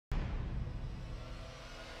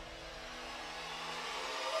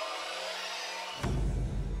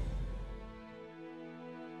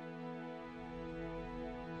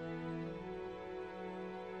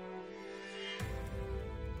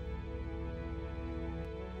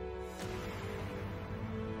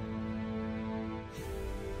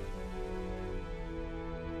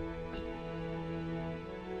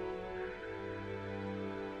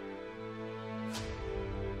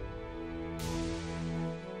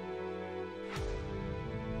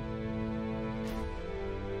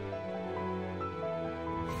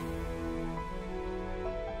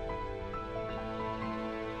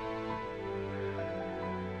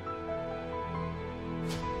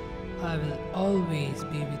I will always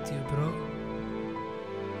be with you, bro.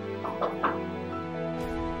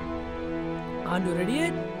 Aren't you ready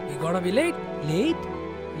yet? We gotta be late. Late?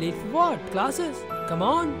 Late for what? Classes? Come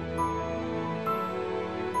on.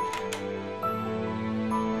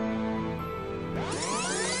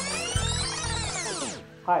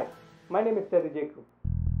 Hi, my name is Terry Jacob,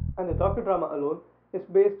 and the docudrama Alone is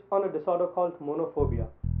based on a disorder called monophobia.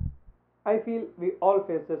 I feel we all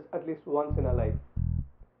face this at least once in our life.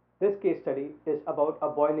 This case study is about a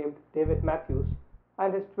boy named David Matthews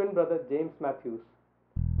and his twin brother James Matthews.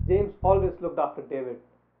 James always looked after David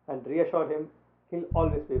and reassured him he'll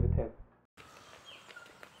always be with him.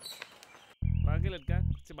 पागल लड़का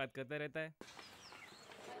खुद से बात करता रहता है.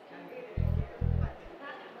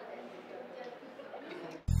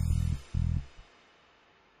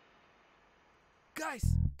 Guys.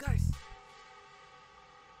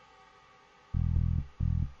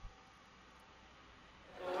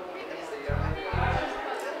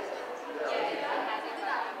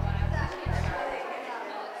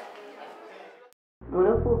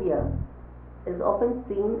 Monophobia is often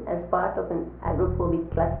seen as part of an agoraphobic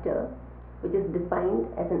cluster, which is defined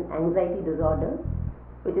as an anxiety disorder,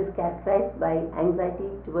 which is characterized by anxiety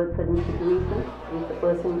towards certain situations which the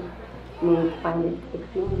person may find it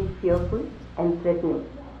extremely fearful and threatening.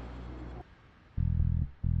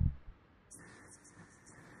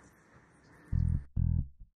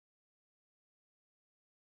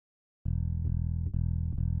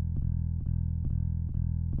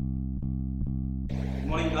 Good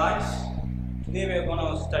morning, guys. Today we are going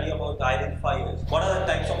to study about the identifiers. What are the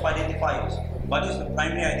types of identifiers? One is the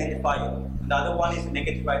primary identifier, and the other one is the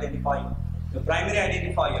negative identifier. The primary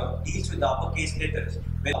identifier deals with the uppercase letters.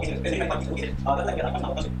 Right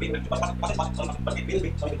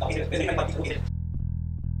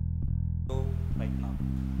now.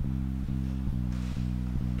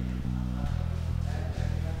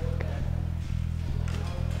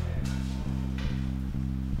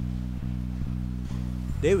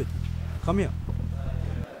 David, come here.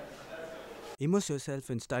 Immerse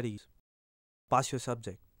yourself in studies. Pass your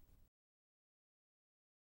subject.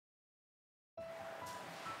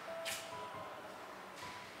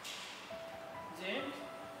 James?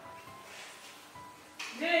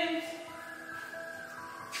 James?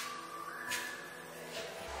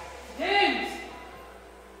 James?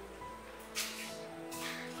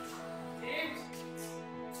 James?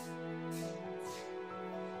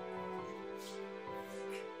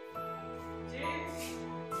 James?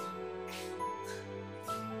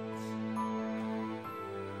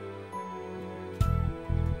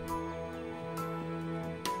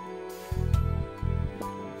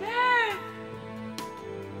 Dad!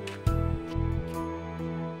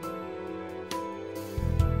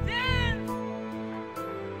 Dad!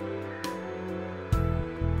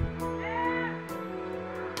 Dad!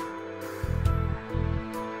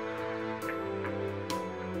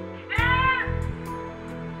 Dad!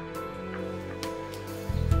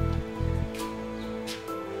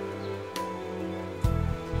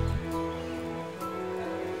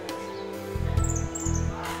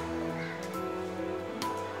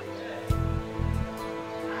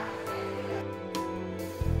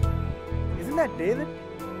 Isn't that David?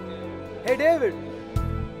 Hey, David!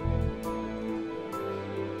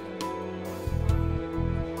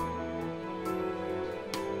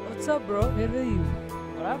 What's up, bro? Where were you?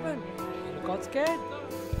 What happened? You look all scared.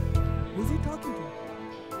 Who's he talking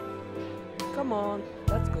to? Come on,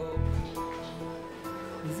 let's go.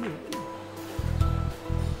 Is he okay?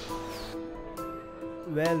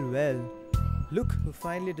 Well. Look who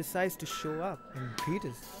finally decides to show up and greet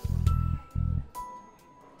us.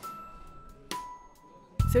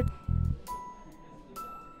 Sit.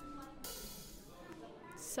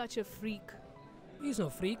 Such a freak. He's no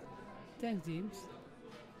freak. Thanks, James.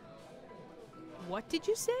 What did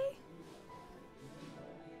you say?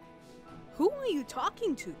 Who are you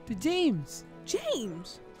talking to? To James.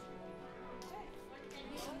 James!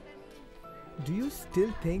 Do you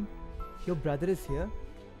still think your brother is here?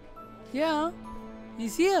 Yeah,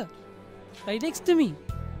 he's here. Right next to me.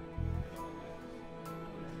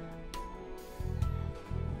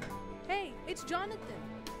 Hey, it's Jonathan.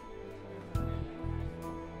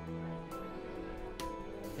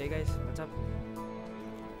 Hey guys, what's up?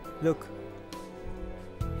 Look,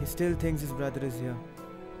 he still thinks his brother is here.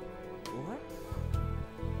 What?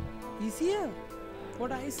 He's here.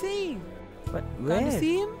 What are you saying? But Can't you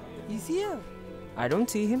see him? He's here. I don't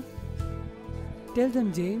see him. Tell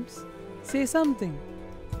them, James. Say something.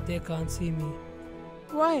 They can't see me.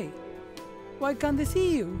 Why? Why can't they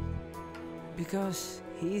see you? Because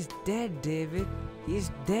he's dead, David.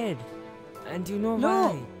 He's dead. And you know No.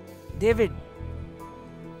 why? David!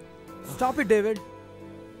 Stop it, David.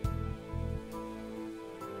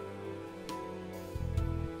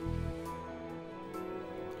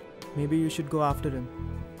 Maybe you should go after him.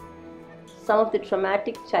 Some of the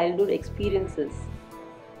traumatic childhood experiences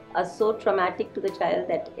are so traumatic to the child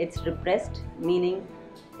that it's repressed, meaning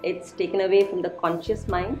it's taken away from the conscious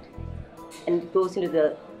mind and goes into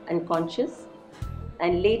the unconscious.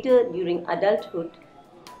 And later, during adulthood,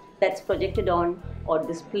 that's projected on or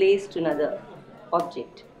displaced to another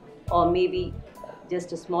object, or maybe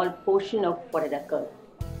just a small portion of what had occurred.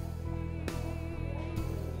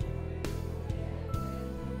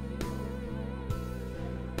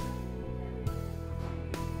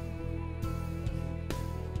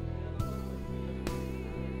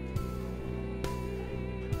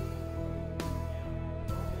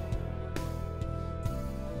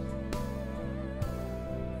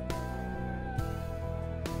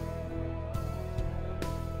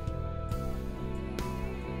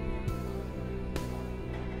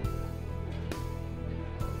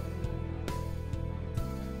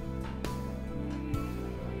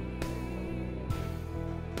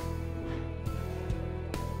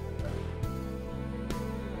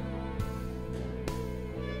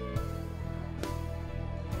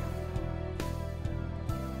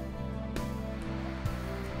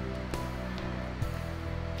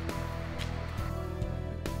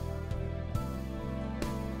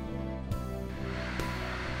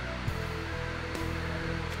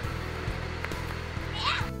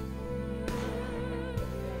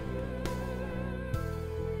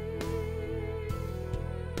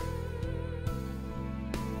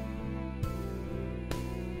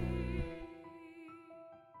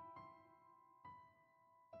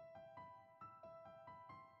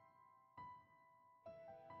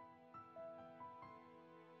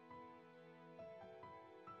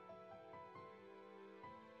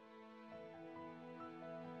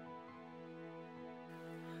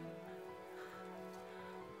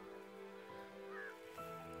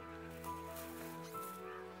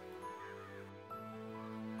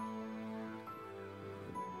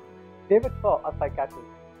 David saw a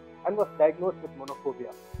psychiatrist and was diagnosed with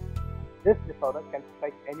monophobia. This disorder can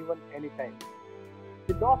strike anyone anytime.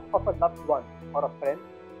 The loss of a loved one or a friend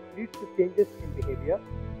leads to changes in behavior,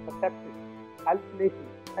 perception,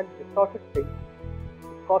 hallucinations, and distorted thinking,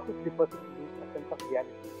 which causes the person to lose a sense of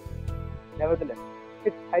reality. Nevertheless,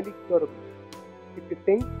 it's highly curable. If you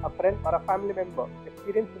think a friend or a family member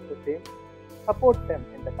experiences the same, support them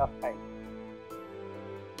in the tough times.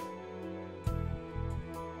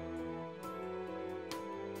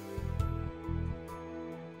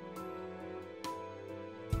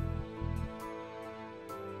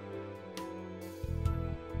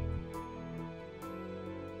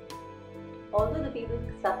 Although the people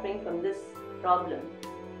suffering from this problem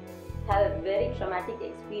have a very traumatic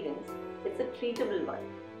experience, it's a treatable one.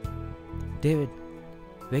 David,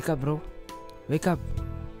 wake up, bro. Wake up.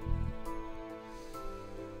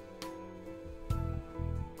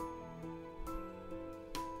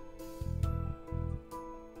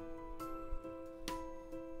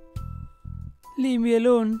 Leave me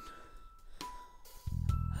alone.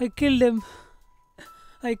 I killed him.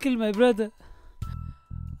 I killed my brother.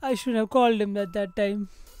 I should have called him at that time.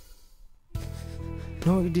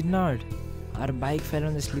 No, you did not. Our bike fell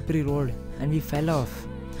on the slippery road and we fell off.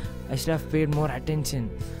 I should have paid more attention.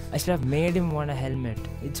 I should have made him want a helmet.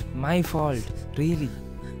 It's my fault, really.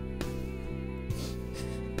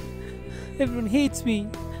 Everyone hates me.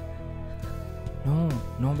 No,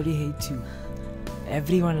 nobody hates you.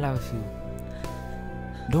 Everyone loves you.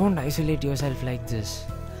 Don't isolate yourself like this.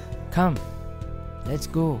 Come, let's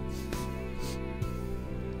go.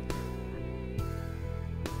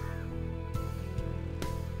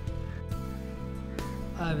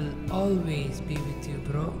 I will always be with you,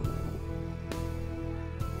 bro.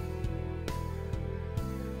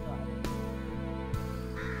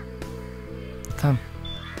 Come,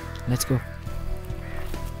 let's go.